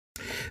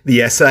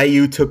The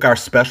SIU took our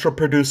special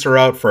producer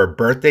out for a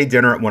birthday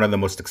dinner at one of the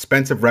most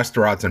expensive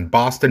restaurants in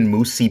Boston,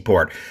 Mooo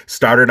Seaport.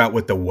 Started out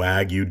with the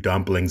Wagyu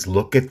dumplings.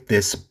 Look at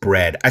this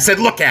bread. I said,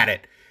 look at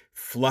it.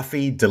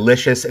 Fluffy,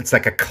 delicious. It's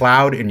like a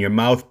cloud in your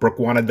mouth. Brooke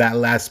wanted that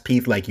last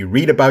piece like you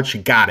read about. She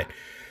got it.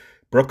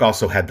 Brooke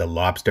also had the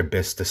lobster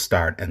bisque to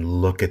start.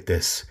 And look at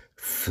this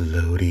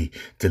floaty,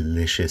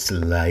 delicious,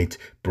 light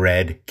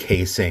bread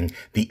casing.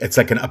 It's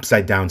like an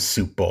upside down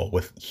soup bowl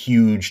with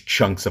huge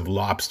chunks of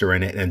lobster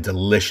in it and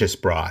delicious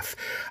broth.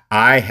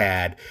 I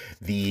had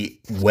the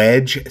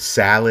wedge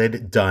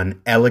salad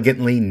done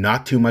elegantly,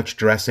 not too much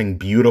dressing,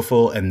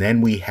 beautiful. And then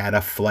we had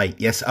a flight.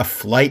 Yes, a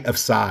flight of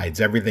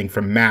sides. Everything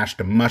from mash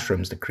to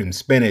mushrooms to cream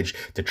spinach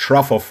to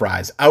truffle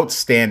fries.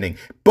 Outstanding.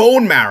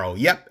 Bone marrow.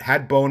 Yep,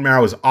 had bone marrow.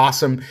 It was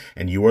awesome.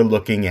 And you are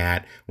looking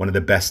at one of the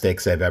best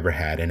steaks I've ever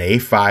had. An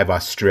A5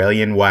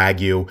 Australian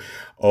Wagyu.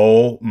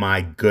 Oh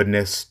my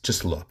goodness.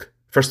 Just look.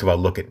 First of all,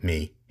 look at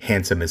me.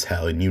 Handsome as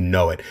hell, and you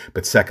know it.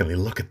 But secondly,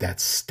 look at that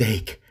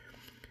steak.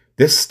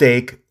 This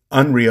steak,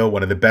 unreal,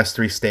 one of the best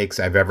 3 steaks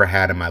I've ever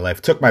had in my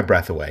life. Took my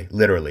breath away,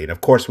 literally. And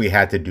of course, we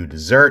had to do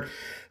dessert.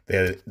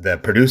 The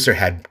producer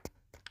had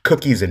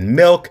cookies and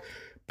milk.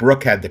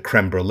 Brooke had the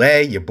creme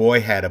brulee. Your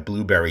boy had a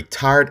blueberry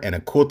tart. And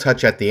a cool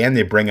touch at the end,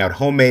 they bring out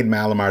homemade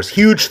Malamars.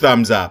 Huge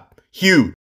thumbs up. Huge.